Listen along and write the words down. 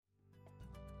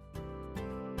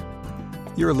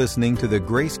You're listening to the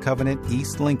Grace Covenant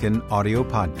East Lincoln audio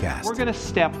podcast. We're going to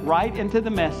step right into the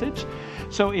message.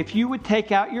 So if you would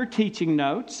take out your teaching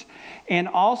notes, and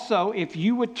also if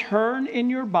you would turn in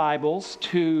your Bibles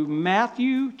to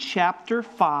Matthew chapter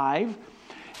 5.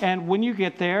 And when you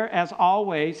get there, as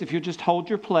always, if you just hold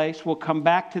your place, we'll come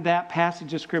back to that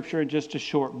passage of Scripture in just a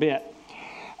short bit.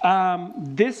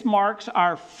 This marks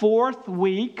our fourth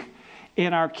week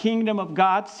in our Kingdom of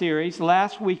God series.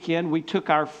 Last weekend, we took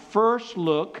our first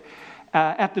look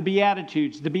at the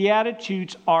Beatitudes. The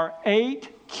Beatitudes are 8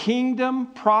 kingdom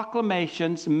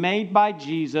proclamations made by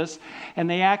Jesus, and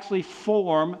they actually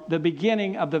form the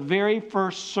beginning of the very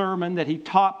first sermon that he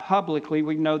taught publicly.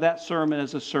 We know that sermon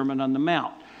as a Sermon on the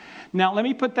Mount. Now, let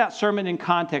me put that sermon in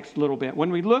context a little bit.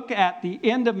 When we look at the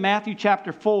end of Matthew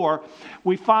chapter 4,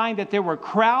 we find that there were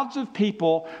crowds of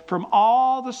people from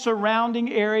all the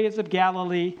surrounding areas of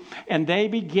Galilee, and they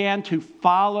began to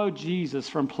follow Jesus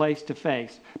from place to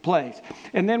place.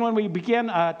 And then when we begin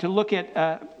to look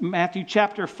at Matthew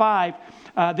chapter 5,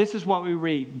 this is what we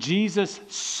read. Jesus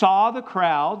saw the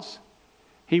crowds.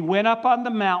 He went up on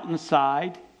the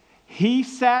mountainside. He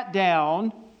sat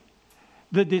down.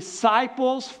 The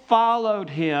disciples followed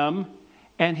him,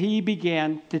 and he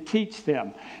began to teach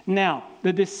them. Now,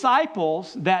 the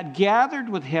disciples that gathered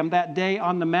with him that day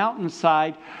on the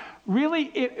mountainside, really,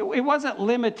 it wasn't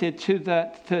limited to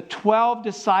the 12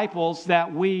 disciples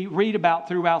that we read about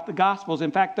throughout the Gospels.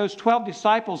 In fact, those 12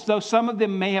 disciples, though some of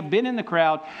them may have been in the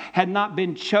crowd, had not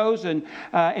been chosen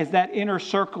as that inner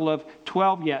circle of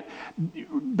 12 yet.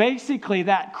 Basically,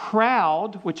 that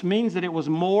crowd, which means that it was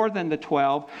more than the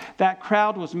 12, that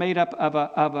crowd was made up of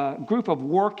a group of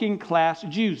working class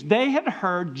Jews. They had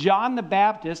heard John the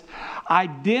Baptist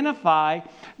identify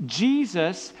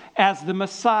Jesus as the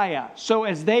Messiah. So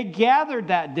as they gathered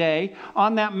that day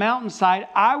on that mountainside,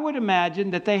 I would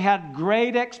imagine that they had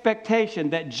great expectation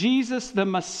that Jesus, the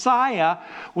Messiah,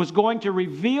 was going to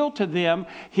reveal to them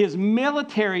his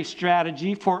military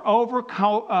strategy for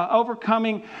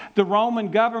overcoming the Roman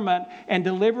government and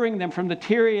delivering them from the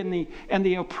tyranny and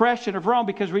the oppression of Rome.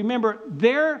 Because remember,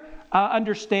 their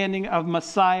understanding of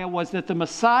Messiah was that the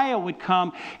Messiah would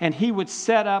come and he would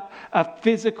set up a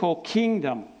physical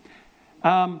kingdom.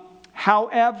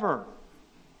 However,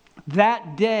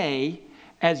 that day,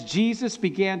 as Jesus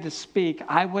began to speak,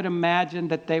 I would imagine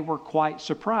that they were quite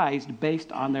surprised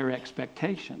based on their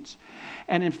expectations.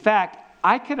 And in fact,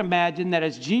 I could imagine that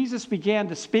as Jesus began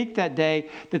to speak that day,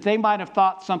 that they might have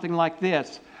thought something like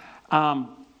this.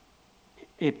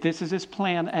 If this is his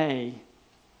plan A,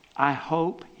 I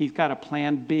hope he's got a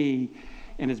plan B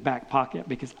in his back pocket,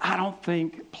 because I don't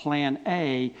think plan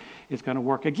A is going to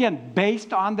work. Again,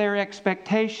 based on their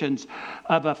expectations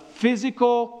of a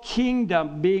physical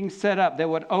kingdom being set up that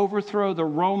would overthrow the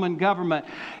Roman government,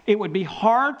 it would be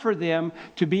hard for them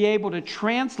to be able to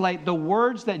translate the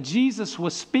words that Jesus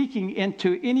was speaking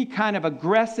into any kind of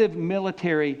aggressive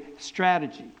military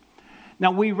strategy. Now,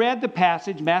 we read the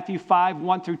passage, Matthew 5,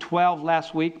 1 through 12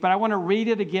 last week, but I want to read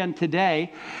it again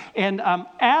today. And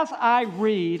as I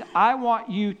read, I want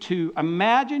you to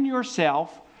imagine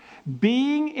yourself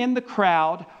being in the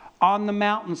crowd on the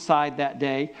mountainside that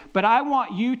day, but I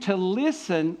want you to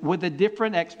listen with a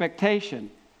different expectation.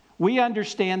 We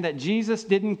understand that Jesus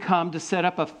didn't come to set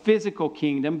up a physical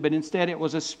kingdom, but instead it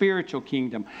was a spiritual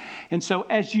kingdom. And so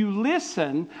as you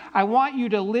listen, I want you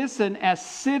to listen as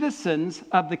citizens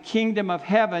of the kingdom of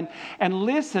heaven and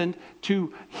listen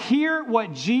to hear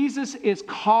what Jesus is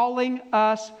calling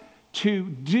us to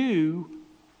do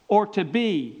or to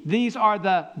be. These are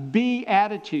the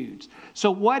Beatitudes.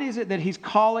 So what is it that he's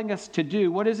calling us to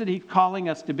do? What is it he's calling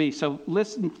us to be? So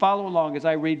listen, follow along as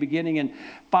I read beginning in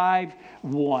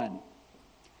 5:1.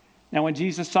 Now when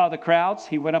Jesus saw the crowds,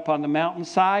 he went up on the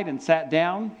mountainside and sat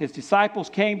down. His disciples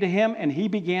came to him and he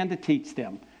began to teach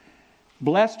them.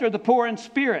 Blessed are the poor in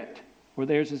spirit, for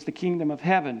theirs is the kingdom of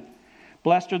heaven.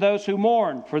 Blessed are those who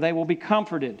mourn, for they will be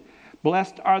comforted.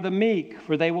 Blessed are the meek,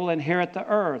 for they will inherit the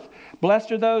earth.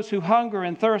 Blessed are those who hunger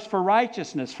and thirst for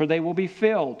righteousness, for they will be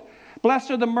filled. Blessed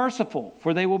are the merciful,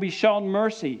 for they will be shown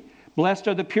mercy. Blessed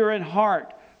are the pure in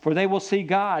heart, for they will see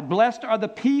God. Blessed are the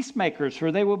peacemakers,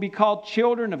 for they will be called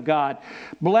children of God.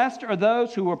 Blessed are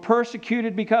those who are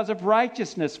persecuted because of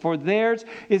righteousness, for theirs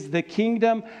is the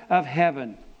kingdom of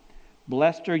heaven.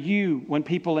 Blessed are you when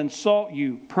people insult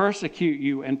you, persecute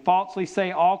you, and falsely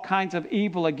say all kinds of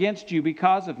evil against you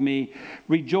because of me.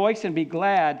 Rejoice and be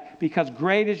glad, because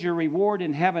great is your reward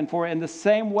in heaven. For in the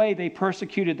same way they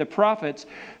persecuted the prophets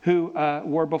who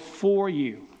were before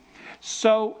you.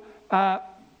 So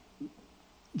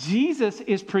Jesus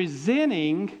is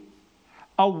presenting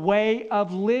a way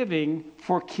of living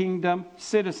for kingdom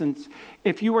citizens.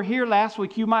 If you were here last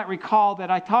week, you might recall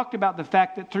that I talked about the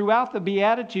fact that throughout the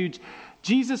Beatitudes,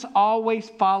 Jesus always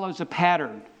follows a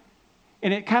pattern.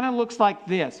 And it kind of looks like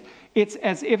this. It's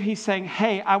as if he's saying,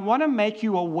 hey, I want to make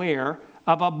you aware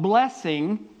of a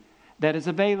blessing that is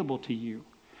available to you.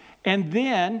 And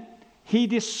then he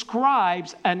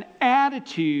describes an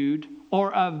attitude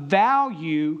or a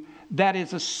value that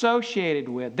is associated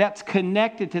with, that's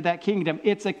connected to that kingdom.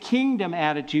 It's a kingdom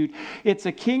attitude. It's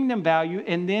a kingdom value.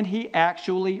 And then he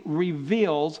actually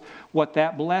reveals what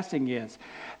that blessing is.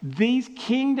 These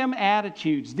kingdom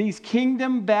attitudes, these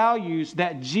kingdom values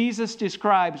that Jesus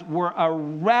describes were a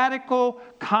radical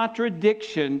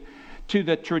contradiction to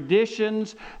the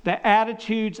traditions, the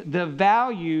attitudes, the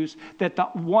values that the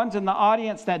ones in the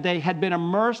audience that day had been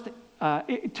immersed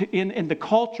in the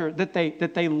culture that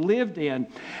they lived in.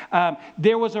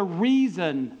 There was a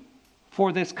reason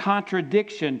for this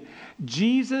contradiction.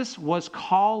 Jesus was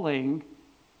calling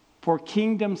for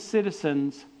kingdom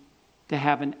citizens to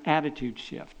have an attitude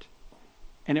shift.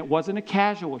 And it wasn't a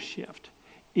casual shift.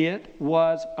 It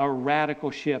was a radical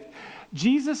shift.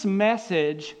 Jesus'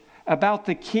 message about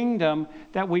the kingdom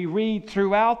that we read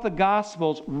throughout the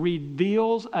Gospels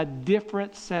reveals a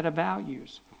different set of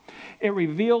values. It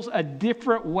reveals a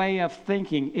different way of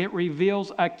thinking. It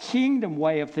reveals a kingdom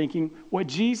way of thinking. What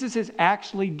Jesus is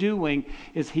actually doing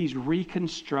is he's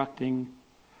reconstructing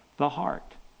the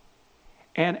heart.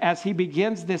 And as he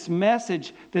begins this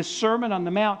message, this Sermon on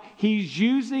the Mount, he's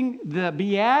using the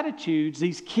Beatitudes,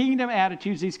 these kingdom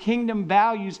attitudes, these kingdom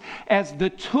values as the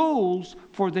tools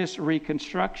for this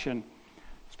reconstruction.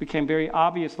 This became very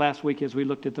obvious last week as we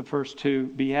looked at the first two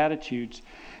Beatitudes.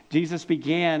 Jesus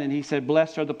began and he said,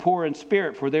 blessed are the poor in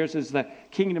spirit, for theirs is the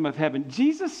kingdom of heaven.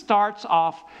 Jesus starts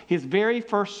off his very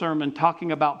first sermon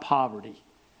talking about poverty.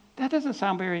 That doesn't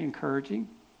sound very encouraging,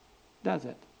 does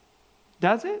it?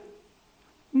 Does it?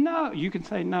 No, you can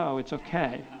say no, it's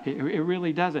okay. It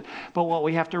really doesn't. But what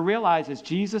we have to realize is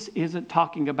Jesus isn't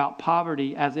talking about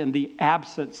poverty as in the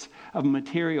absence of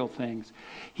material things.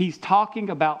 He's talking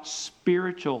about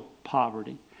spiritual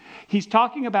poverty. He's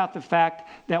talking about the fact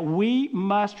that we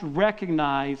must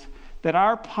recognize that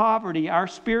our poverty, our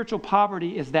spiritual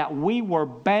poverty, is that we were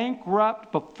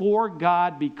bankrupt before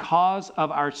God because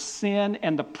of our sin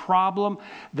and the problem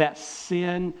that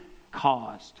sin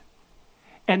caused.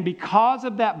 And because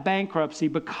of that bankruptcy,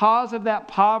 because of that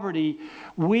poverty,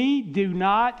 we did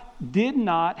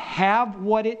not have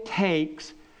what it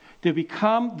takes to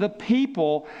become the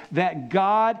people that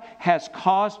God has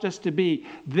caused us to be.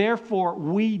 Therefore,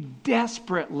 we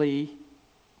desperately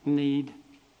need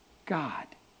God.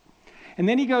 And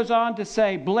then he goes on to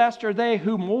say, blessed are they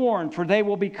who mourn, for they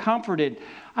will be comforted.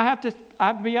 I have to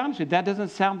be honest with you, that doesn't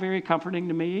sound very comforting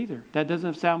to me either. That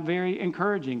doesn't sound very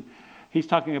encouraging. He's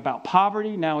talking about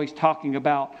poverty. Now he's talking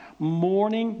about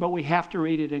mourning, but we have to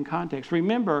read it in context.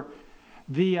 Remember,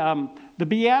 the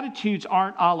Beatitudes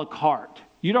aren't a la carte.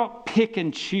 You don't pick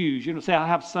and choose. You don't say, I'll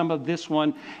have some of this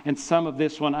one and some of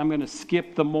this one. I'm going to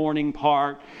skip the mourning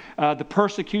part. The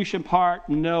persecution part,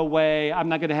 no way. I'm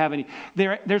not going to have any.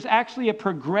 There's actually a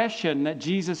progression that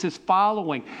Jesus is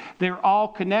following. They're all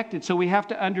connected. So we have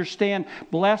to understand,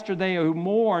 blessed are they who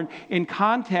mourn in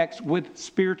context with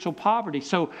spiritual poverty.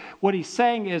 So what he's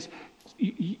saying is,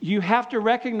 you have to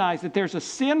recognize that there's a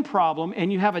sin problem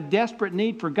and you have a desperate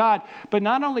need for God. But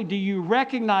not only do you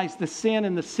recognize the sin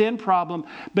and the sin problem,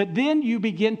 but then you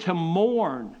begin to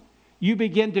mourn. You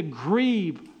begin to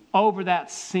grieve over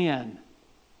that sin.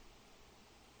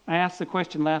 I asked the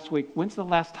question last week, when's the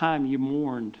last time you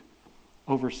mourned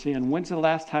over sin? When's the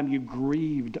last time you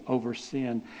grieved over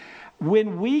sin?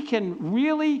 When we can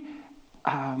really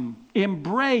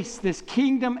embrace this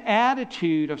kingdom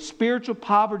attitude of spiritual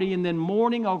poverty and then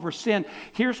mourning over sin,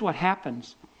 here's what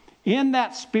happens. In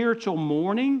that spiritual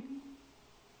mourning,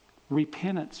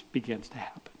 repentance begins to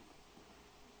happen.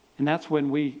 And that's when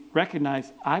we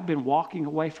recognize, I've been walking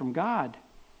away from God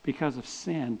because of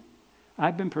sin.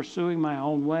 I've been pursuing my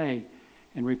own way.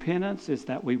 And repentance is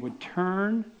that we would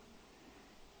turn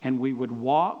and we would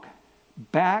walk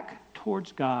back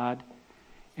towards God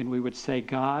and we would say,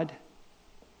 God,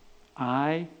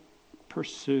 I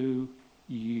pursue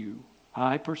you.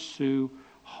 I pursue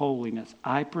holiness.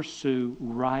 I pursue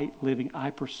right living. I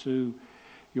pursue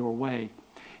your way.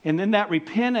 And then that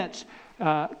repentance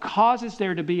causes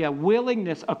there to be a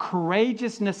willingness, a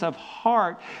courageousness of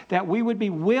heart that we would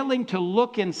be willing to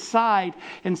look inside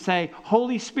and say,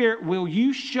 Holy Spirit, will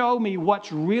you show me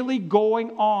what's really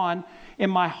going on in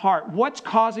my heart? What's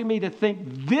causing me to think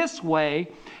this way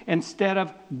instead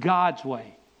of God's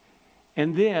way?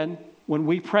 And then when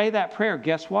we pray that prayer,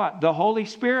 guess what? The Holy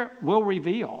Spirit will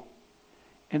reveal.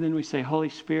 And then we say, Holy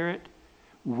Spirit,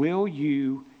 will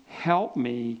you help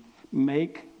me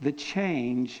make the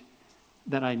change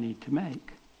that I need to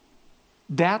make?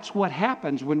 That's what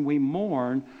happens when we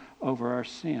mourn over our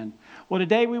sin. Well,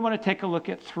 today we want to take a look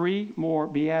at 3 more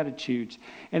Beatitudes.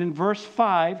 And in verse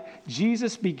 5,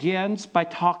 Jesus begins by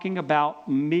talking about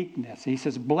meekness. He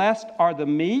says, blessed are the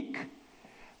meek,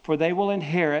 for they will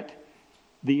inherit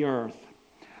the earth.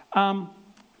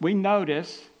 We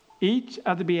notice each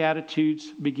of the Beatitudes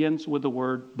begins with the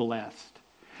word blessed.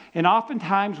 And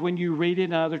oftentimes when you read it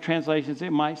in other translations,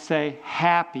 it might say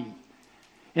happy.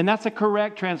 And that's a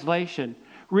correct translation.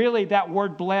 Really, that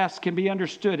word blessed can be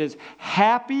understood as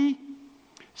happy,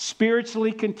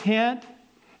 spiritually content,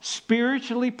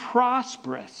 spiritually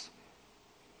prosperous.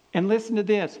 And listen to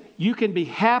this. You can be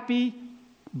happy,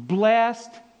 blessed,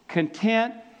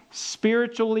 content,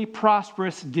 spiritually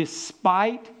prosperous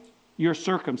despite your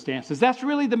circumstances. That's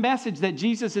really the message that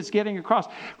Jesus is getting across.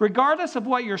 Regardless of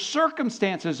what your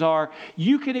circumstances are,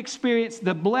 you can experience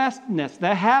the blessedness,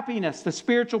 the happiness, the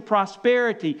spiritual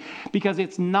prosperity, because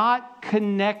it's not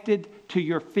connected to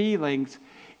your feelings.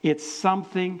 It's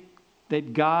something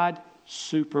that God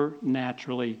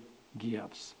supernaturally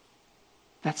gives.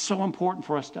 That's so important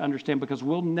for us to understand, because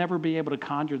we'll never be able to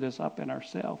conjure this up in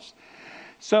ourselves.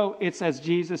 So it's as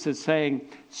Jesus is saying,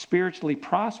 spiritually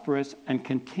prosperous and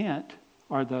content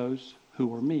are those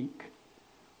who are meek.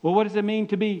 Well, what does it mean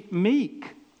to be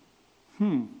meek?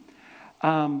 You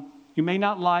may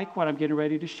not like what I'm getting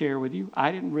ready to share with you.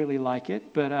 I didn't really like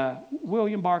it, but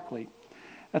William Barclay,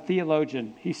 a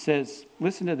theologian, he says,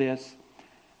 listen to this.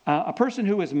 A person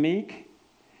who is meek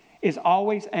is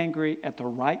always angry at the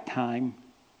right time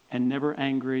and never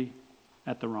angry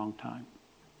at the wrong time.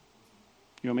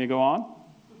 You want me to go on?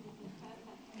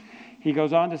 He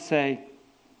goes on to say,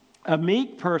 a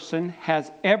meek person has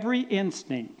every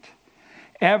instinct,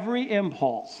 every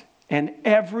impulse, and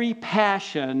every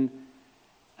passion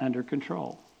under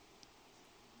control.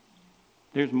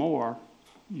 There's more.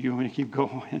 You want to keep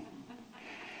going?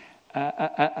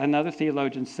 Another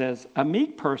theologian says, a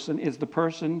meek person is the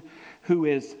person who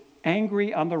is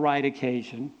angry on the right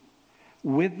occasion,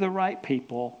 with the right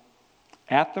people,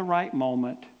 at the right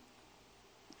moment,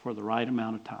 for the right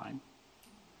amount of time.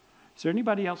 Is there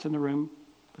anybody else in the room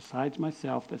besides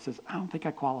myself that says, I don't think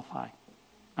I qualify.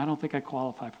 I don't think I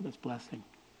qualify for this blessing?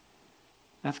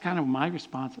 That's kind of my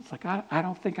response. It's like, I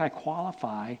don't think I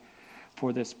qualify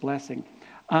for this blessing.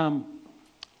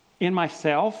 In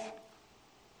myself,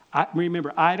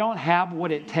 remember, I don't have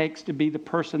what it takes to be the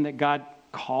person that God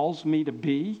calls me to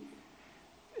be.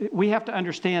 We have to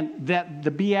understand that the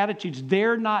Beatitudes,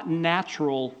 they're not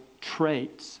natural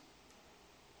traits.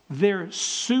 They're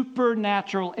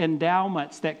supernatural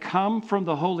endowments that come from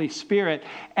the Holy Spirit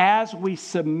as we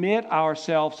submit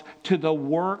ourselves to the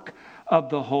work of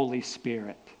the Holy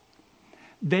Spirit.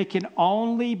 They can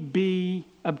only be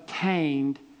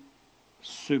obtained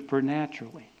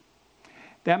supernaturally.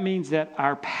 That means that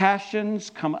our passions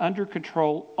come under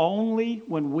control only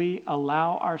when we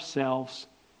allow ourselves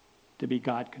to be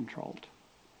God-controlled.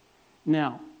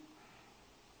 Now,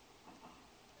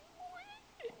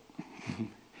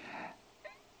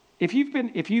 if you've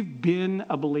been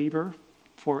a believer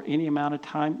for any amount of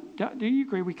time, do you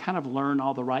agree we kind of learn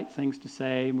all the right things to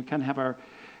say, and we kind of have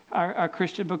our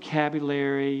Christian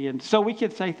vocabulary, and so we can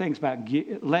say things about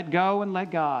let go and let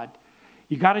God.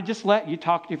 You got to just you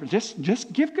talk different.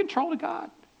 Just give control to God.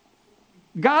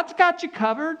 God's got you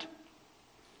covered.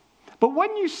 But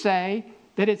wouldn't you say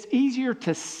that it's easier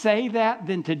to say that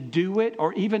than to do it,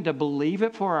 or even to believe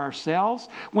it for ourselves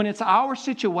when it's our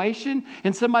situation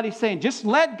and somebody's saying, just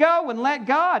let go and let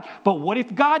God. But what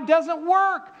if God doesn't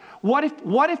work?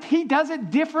 What if He does it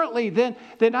differently than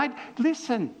I?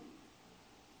 Listen,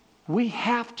 we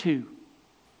have to.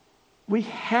 We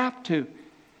have to.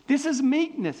 This is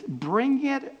meekness. Bring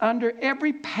it under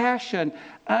every passion,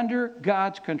 under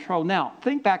God's control. Now,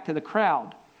 think back to the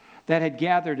crowd that had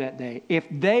gathered that day. If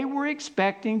they were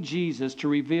expecting Jesus to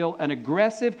reveal an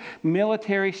aggressive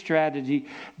military strategy,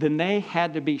 then they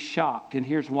had to be shocked. And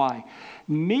here's why.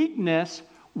 Meekness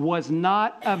was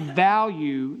not a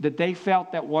value that they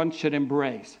felt that one should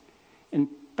embrace. In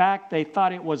fact, they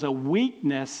thought it was a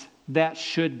weakness that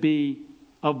should be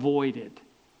avoided.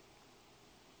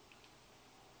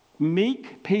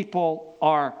 Meek people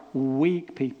are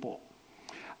weak people.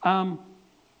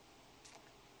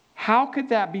 How could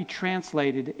that be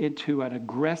translated into an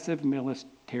aggressive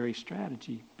military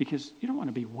strategy? Because you don't want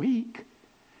to be weak.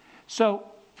 So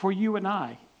for you and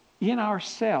I, in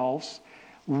ourselves,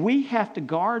 we have to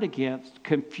guard against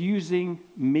confusing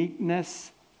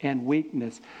meekness and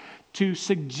weakness. To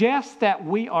suggest that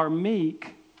we are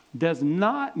meek does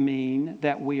not mean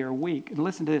that we are weak. And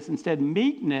listen to this. Instead,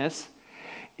 meekness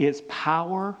is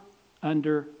power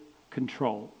under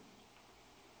control.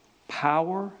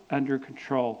 Power under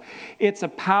control. It's a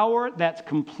power that's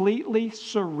completely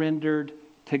surrendered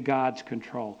to God's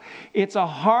control. It's a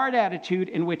heart attitude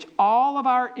in which all of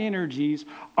our energies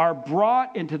are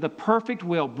brought into the perfect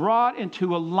will, brought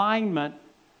into alignment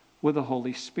with the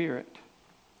Holy Spirit.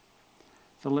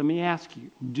 So let me ask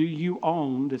you, do you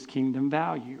own this kingdom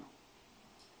value?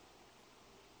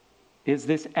 Is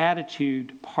this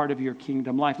attitude part of your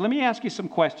kingdom life? Let me ask you some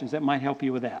questions that might help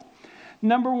you with that.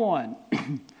 Number one,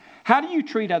 how do you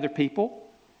treat other people?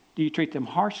 Do you treat them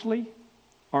harshly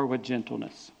or with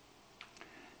gentleness?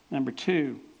 Number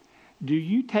two, do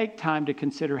you take time to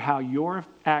consider how your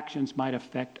actions might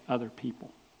affect other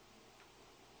people?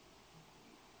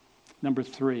 Number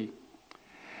three,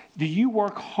 do you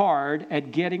work hard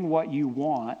at getting what you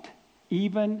want,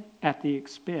 even at the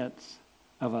expense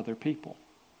of other people?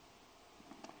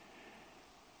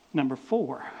 Number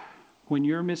four, when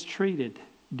you're mistreated,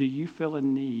 do you feel a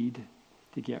need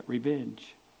to get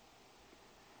revenge?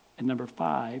 And number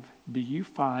five, do you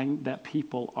find that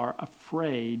people are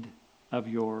afraid of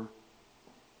your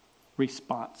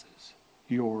responses,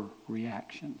 your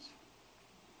reactions?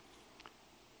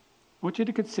 I want you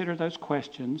to consider those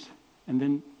questions, and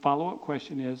then follow-up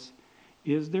question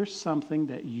is there something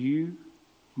that you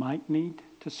might need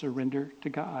to surrender to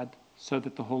God so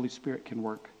that the Holy Spirit can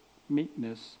work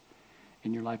meekness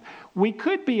in your life? We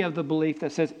could be of the belief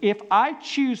that says, if I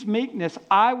choose meekness,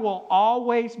 I will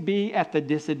always be at the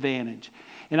disadvantage.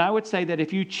 And I would say that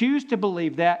if you choose to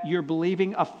believe that, you're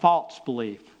believing a false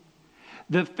belief.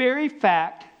 The very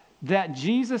fact that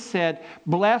Jesus said,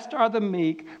 blessed are the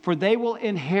meek, for they will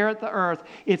inherit the earth.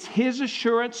 It's His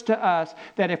assurance to us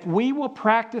that if we will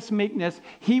practice meekness,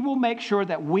 He will make sure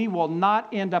that we will not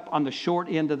end up on the short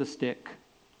end of the stick.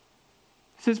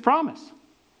 It's His promise.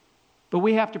 But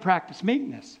we have to practice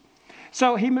meekness.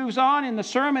 So he moves on in the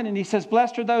sermon and he says,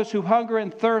 blessed are those who hunger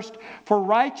and thirst for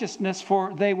righteousness,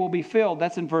 for they will be filled.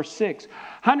 That's in verse 6.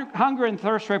 Hunger and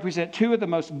thirst represent two of the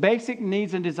most basic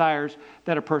needs and desires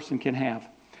that a person can have.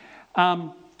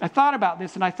 I thought about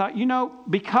this and I thought,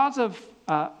 because of,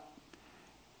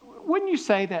 wouldn't you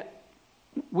say that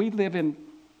we live in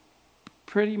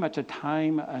pretty much a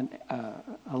time,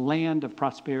 a land of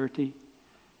prosperity?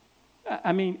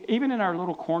 I mean, even in our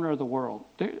little corner of the world,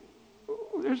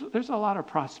 there's a lot of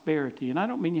prosperity. And I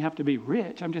don't mean you have to be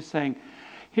rich. I'm just saying,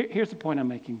 here's the point I'm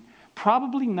making.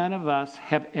 Probably none of us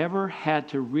have ever had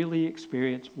to really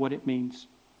experience what it means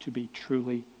to be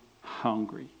truly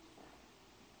hungry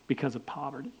because of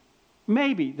poverty.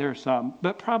 Maybe there are some,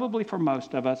 but probably for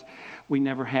most of us, we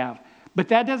never have. But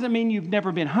that doesn't mean you've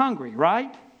never been hungry,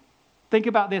 right? Think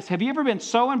about this. Have you ever been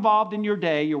so involved in your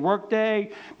day, your work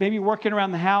day, maybe working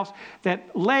around the house,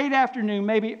 that late afternoon,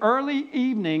 maybe early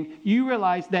evening, you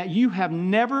realize that you have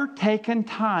never taken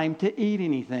time to eat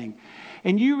anything.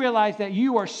 And you realize that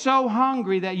you are so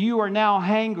hungry that you are now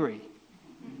hangry.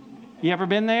 You ever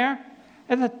been there?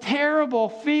 It's a terrible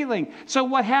feeling. So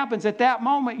what happens at that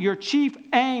moment? Your chief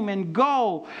aim and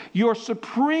goal, your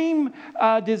supreme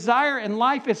desire in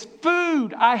life is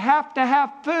food. I have to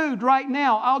have food right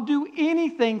now. I'll do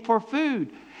anything for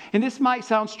food. And this might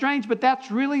sound strange, but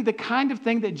that's really the kind of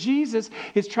thing that Jesus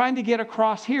is trying to get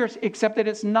across here, except that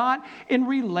it's not in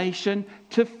relation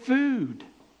to food.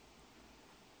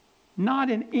 Not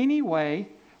in any way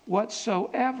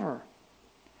whatsoever.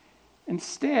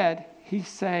 Instead, he's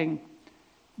saying,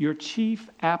 your chief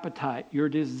appetite, your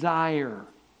desire,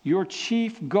 your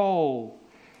chief goal,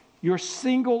 your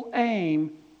single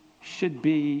aim should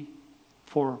be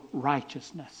for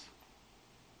righteousness.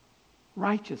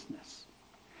 Righteousness.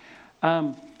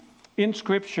 In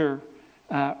Scripture,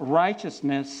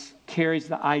 righteousness carries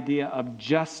the idea of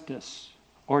justice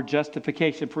or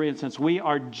justification. For instance, we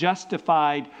are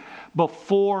justified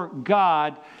before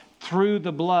God through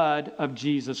the blood of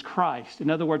Jesus Christ. In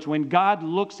other words, when God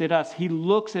looks at us, He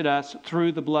looks at us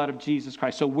through the blood of Jesus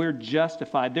Christ. So we're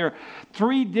justified. There are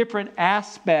three different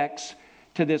aspects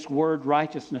to this word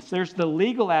righteousness. There's the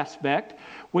legal aspect,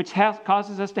 which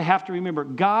causes us to have to remember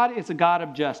God is a God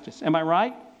of justice. Am I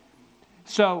right?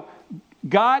 So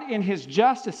God in His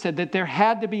justice said that there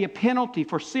had to be a penalty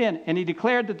for sin, and He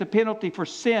declared that the penalty for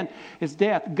sin is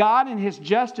death. God in His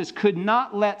justice could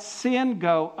not let sin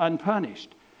go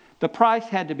unpunished. The price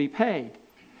had to be paid.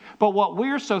 But what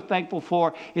we're so thankful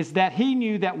for is that he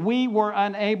knew that we were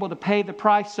unable to pay the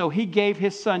price, so he gave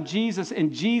his son Jesus,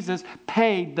 and Jesus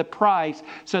paid the price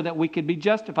so that we could be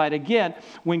justified. Again,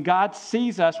 when God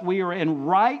sees us, we are in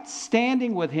right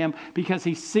standing with him because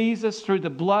he sees us through the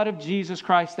blood of Jesus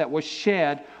Christ that was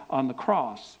shed on the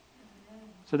cross.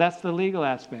 So that's the legal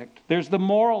aspect. There's the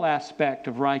moral aspect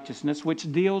of righteousness, which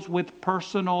deals with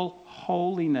personal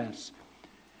holiness,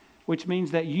 which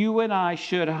means that you and I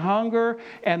should hunger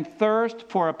and thirst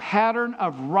for a pattern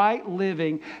of right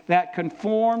living that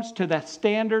conforms to the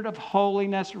standard of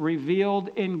holiness revealed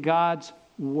in God's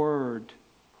Word.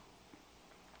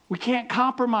 We can't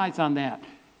compromise on that.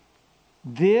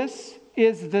 This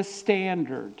is the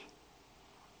standard.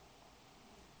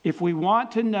 If we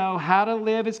want to know how to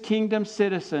live as kingdom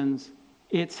citizens,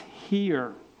 it's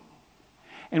here.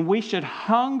 And we should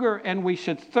hunger and we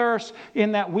should thirst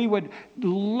in that we would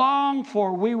long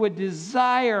for, we would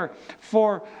desire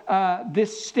for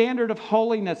this standard of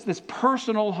holiness, this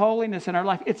personal holiness in our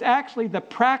life. It's actually the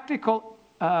practical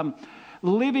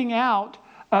living out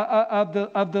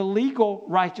of the legal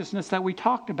righteousness that we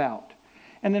talked about.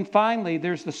 And then finally,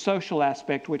 there's the social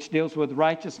aspect, which deals with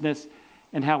righteousness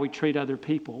and how we treat other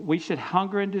people. We should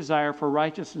hunger and desire for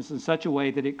righteousness in such a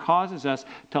way that it causes us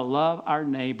to love our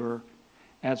neighbor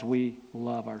as we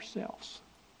love ourselves.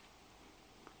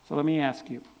 So let me ask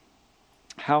you,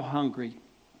 how hungry,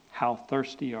 how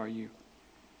thirsty are you?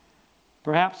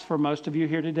 Perhaps for most of you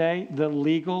here today, the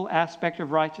legal aspect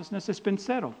of righteousness has been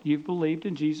settled. You've believed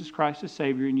in Jesus Christ as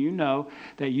Savior, and you know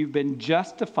that you've been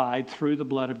justified through the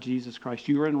blood of Jesus Christ.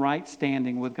 You are in right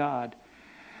standing with God.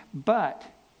 But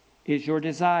is your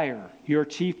desire, your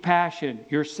chief passion,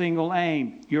 your single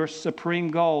aim, your supreme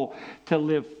goal to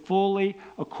live fully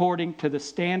according to the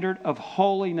standard of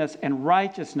holiness and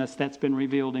righteousness that's been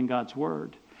revealed in God's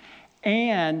Word?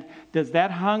 And does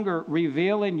that hunger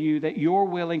reveal in you that you're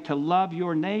willing to love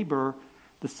your neighbor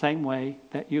the same way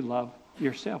that you love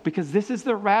yourself? Because this is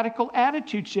the radical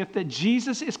attitude shift that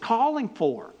Jesus is calling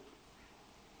for.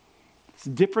 It's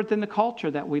different than the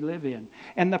culture that we live in.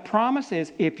 And the promise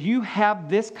is, if you have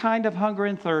this kind of hunger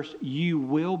and thirst, you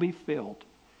will be filled.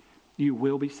 You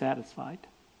will be satisfied.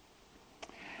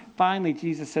 Finally,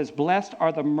 Jesus says, blessed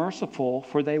are the merciful,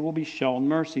 for they will be shown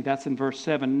mercy. That's in verse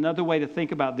 7. Another way to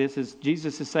think about this is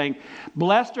Jesus is saying,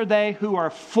 blessed are they who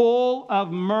are full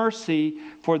of mercy,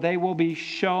 for they will be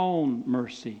shown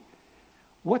mercy.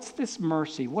 What's this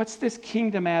mercy? What's this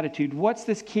kingdom attitude? What's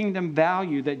this kingdom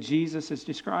value that Jesus is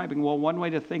describing? Well, one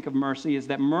way to think of mercy is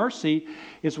that mercy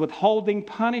is withholding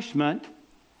punishment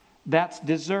that's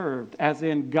deserved, as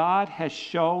in God has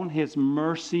shown his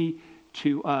mercy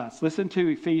to us. Listen to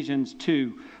Ephesians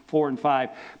 2, 4 and 5.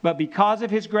 But because of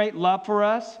his great love for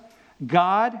us,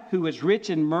 God, who is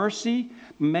rich in mercy,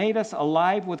 made us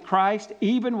alive with Christ,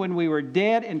 even when we were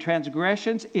dead in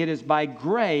transgressions. It is by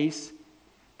grace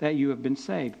that you have been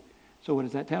saved. So what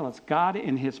does that tell us? God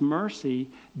in his mercy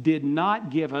did not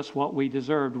give us what we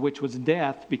deserved, which was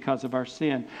death because of our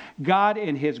sin. God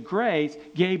in his grace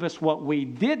gave us what we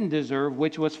didn't deserve,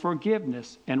 which was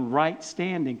forgiveness and right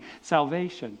standing,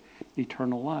 salvation,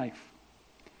 eternal life.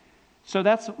 So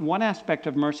that's one aspect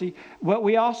of mercy. But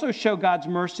we also show God's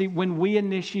mercy when we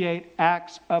initiate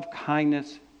acts of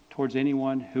kindness towards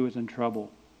anyone who is in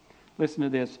trouble. Listen to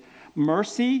this.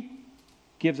 Mercy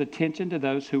gives attention to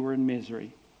those who are in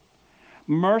misery.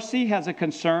 Mercy has a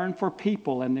concern for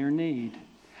people and their need.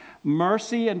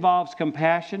 Mercy involves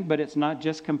compassion, but it's not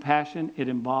just compassion, it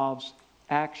involves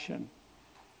action.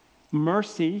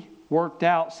 Mercy, worked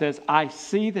out, says, I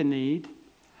see the need,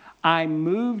 I'm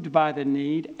moved by the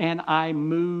need, and I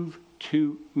move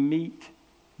to meet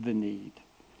the need.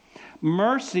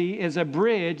 Mercy is a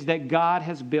bridge that God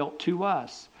has built to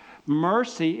us.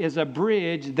 Mercy is a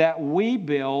bridge that we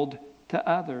build to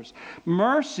others.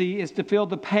 Mercy is to feel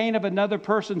the pain of another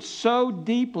person so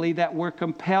deeply that we're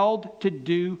compelled to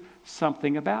do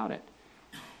something about it.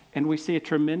 And we see a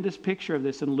tremendous picture of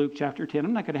this in Luke chapter 10.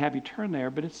 I'm not going to have you turn there,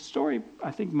 but it's a story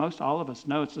I think most all of us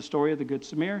know. It's the story of the Good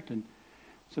Samaritan.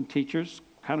 Some teachers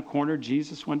kind of cornered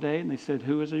Jesus one day and they said,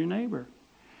 who is your neighbor?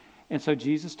 And so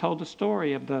Jesus told the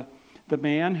story of the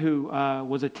man who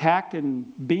was attacked and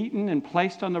beaten and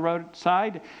placed on the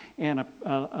roadside, and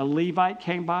a Levite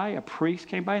came by, a priest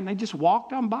came by, and they just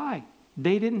walked on by.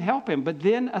 They didn't help him. But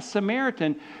then a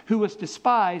Samaritan who was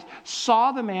despised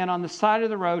saw the man on the side of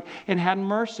the road and had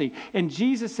mercy. And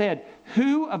Jesus said,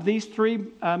 who of these three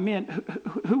men,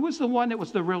 who was the one that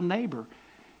was the real neighbor?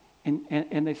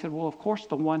 And they said, well, of course,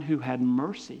 the one who had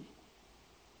mercy.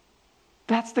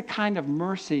 That's the kind of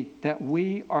mercy that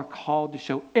we are called to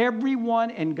show. Everyone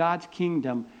in God's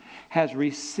kingdom has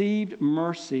received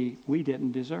mercy we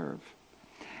didn't deserve.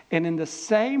 And in the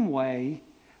same way,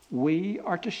 we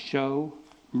are to show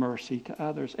mercy to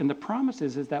others. And the promise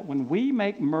is that when we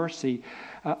make mercy,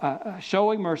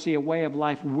 showing mercy a way of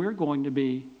life, we're going to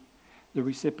be the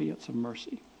recipients of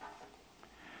mercy.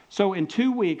 So in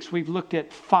 2 weeks, we've looked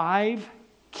at 5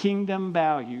 kingdom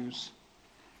values,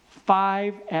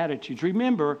 5 attitudes.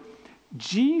 Remember,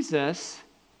 Jesus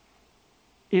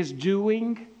is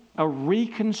doing a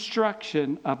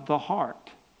reconstruction of the heart.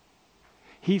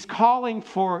 He's calling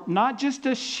for not just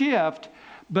a shift,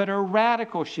 but a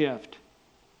radical shift.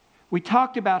 We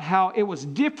talked about how it was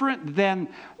different than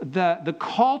the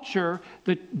culture,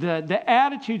 the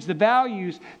attitudes, the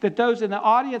values that those in the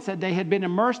audience said they had been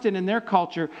immersed in their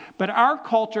culture. But our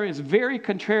culture is very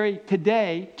contrary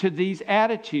today to these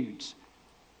attitudes.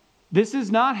 This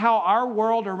is not how our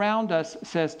world around us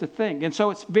says to think. And so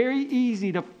it's very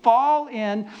easy to fall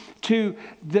into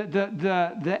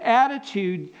the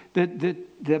attitude,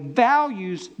 the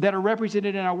values that are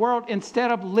represented in our world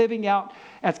instead of living out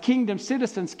as kingdom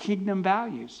citizens, kingdom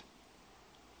values.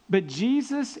 But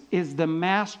Jesus is the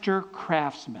master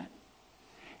craftsman.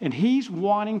 And He's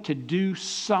wanting to do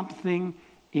something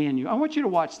in you. I want you to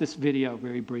watch this video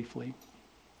very briefly.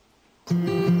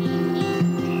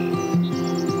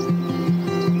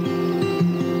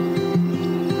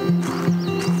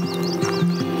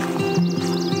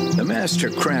 The master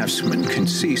craftsman can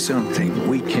see something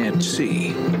we can't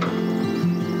see.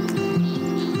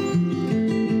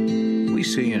 We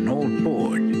see an old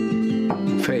board,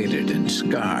 faded and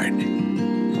scarred.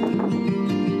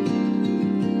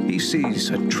 He sees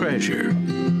a treasure.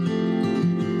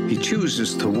 He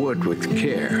chooses the wood with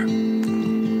care.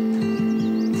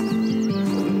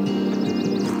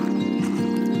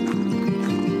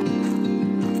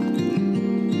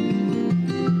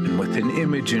 And with an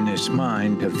image in his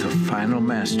mind of the final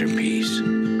masterpiece,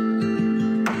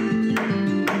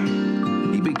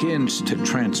 he begins to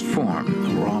transform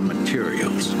the raw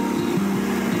materials.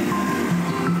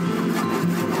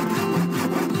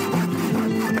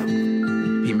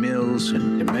 He mills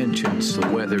and dimensions the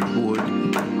weathered wood.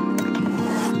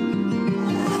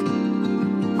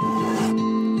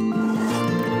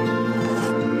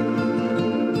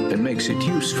 And makes it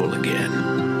useful again.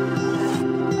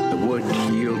 The wood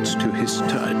yields to his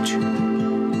touch.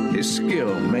 His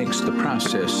skill makes the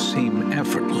process seem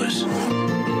effortless.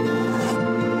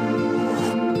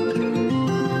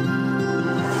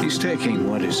 He's taking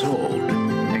what is old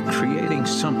and creating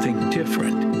something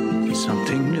different,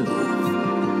 something new.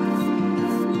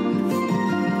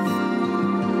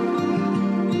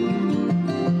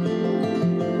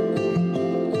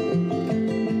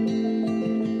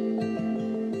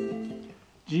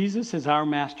 Jesus is our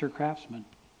master craftsman.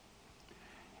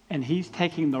 And He's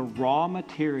taking the raw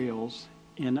materials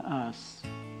in us.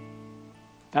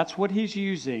 That's what He's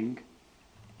using,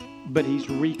 but He's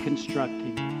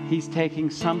reconstructing. He's taking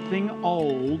something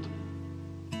old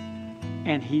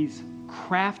and He's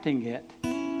crafting it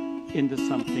into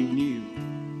something new.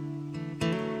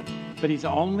 But He's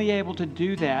only able to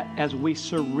do that as we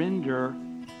surrender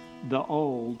the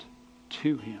old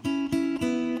to Him.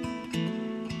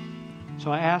 So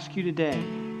I ask you today,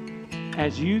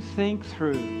 as you think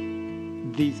through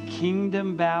these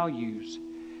kingdom values,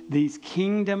 these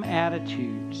kingdom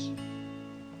attitudes,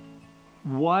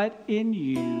 what in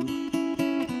you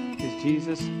is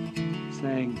Jesus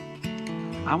saying,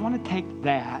 I want to take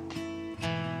that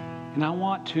and I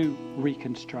want to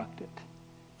reconstruct it.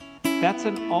 That's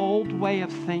an old way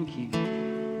of thinking.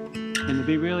 And to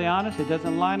be really honest, it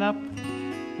doesn't line up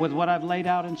with what I've laid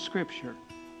out in Scripture,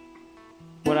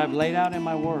 what I've laid out in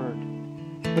my Word.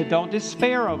 But don't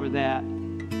despair over that,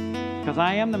 because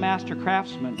I am the master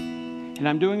craftsman and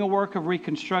I'm doing a work of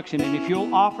reconstruction. And if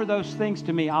you'll offer those things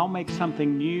to me, I'll make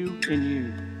something new in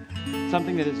you,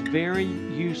 something that is very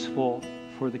useful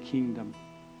for the kingdom.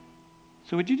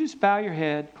 So would you just bow your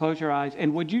head, close your eyes,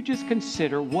 and would you just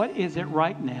consider what is it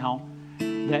right now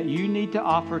that you need to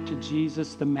offer to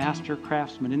Jesus, the master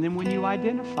craftsman? And then when you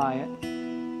identify it,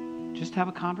 just have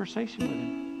a conversation with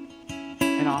Him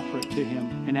and offer it to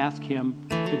Him and ask Him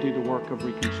to do the work of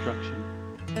reconstruction.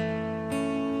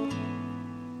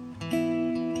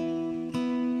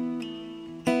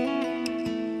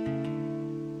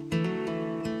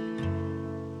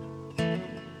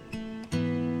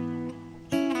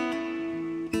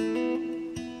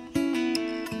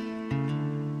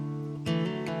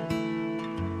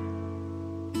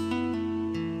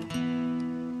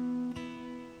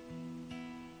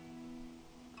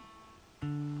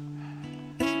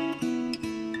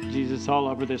 Jesus, all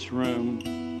over this room,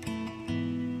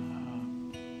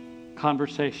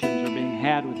 conversations are being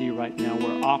had with you right now,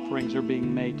 where offerings are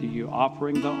being made to you,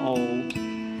 offering the old,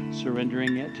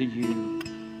 surrendering it to you,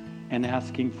 and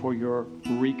asking for your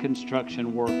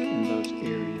reconstruction work in those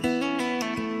areas.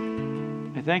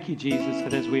 I thank you, Jesus,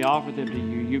 that as we offer them to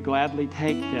you, you gladly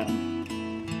take them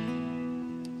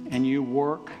and you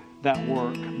work that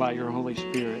work by your Holy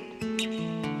Spirit.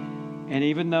 And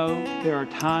even though there are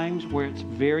times where it's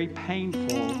very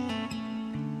painful,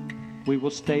 we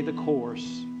will stay the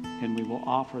course and we will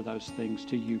offer those things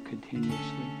to you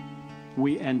continuously.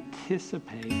 We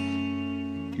anticipate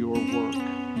your work,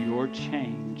 your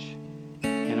change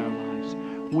in our lives.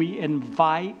 We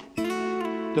invite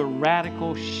the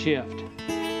radical shift,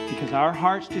 because our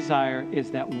heart's desire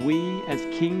is that we as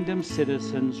kingdom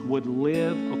citizens would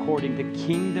live according to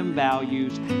kingdom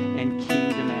values and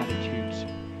kingdom attitudes.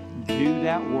 Do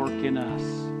that work in us,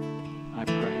 I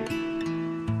pray.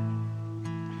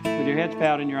 With your heads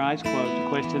bowed and your eyes closed, a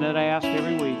question that I ask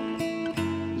every week: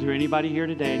 is there anybody here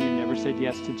today and you've never said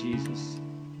yes to Jesus?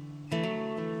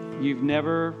 You've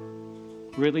never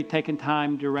really taken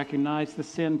time to recognize the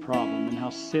sin problem and how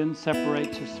sin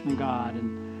separates us from God,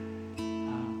 and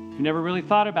you've never really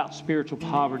thought about spiritual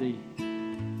poverty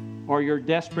or your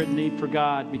desperate need for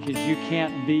God because you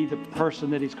can't be the person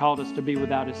that He's called us to be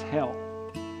without His help.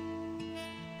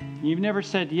 You've never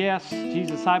said, yes,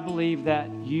 Jesus, I believe that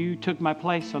you took my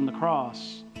place on the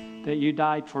cross, that you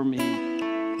died for me.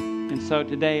 And so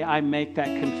today I make that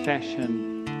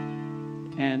confession,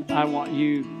 and I want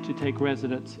you to take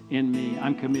residence in me.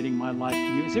 I'm committing my life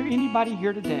to you. Is there anybody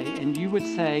here today and you would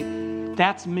say,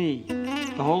 that's me?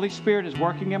 The Holy Spirit is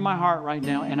working in my heart right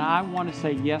now, and I want to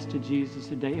say yes to Jesus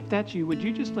today. If that's you, would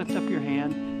you just lift up your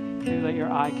hand? Maybe let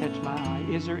your eye catch my eye.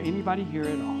 Is there anybody here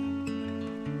at all?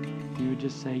 You would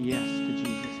just say yes to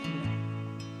Jesus today.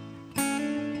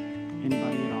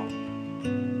 Anybody at all?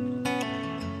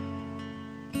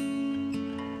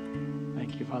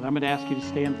 Thank you, Father. I'm going to ask you to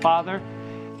stand. Father,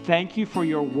 thank you for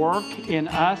your work in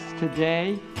us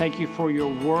today. Thank you for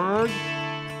your word.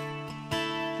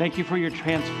 Thank you for your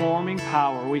transforming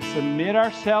power. We submit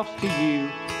ourselves to you,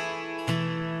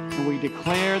 and we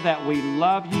declare that we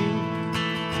love you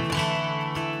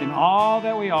in all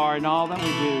that we are and all that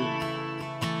we do.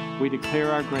 We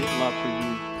declare our great love for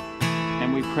you.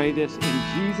 And we pray this in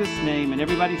Jesus' name. And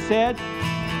everybody said,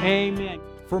 amen.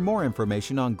 For more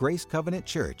information on Grace Covenant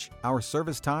Church, our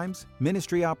service times,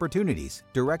 ministry opportunities,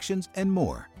 directions, and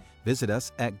more, visit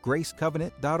us at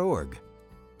gracecovenant.org.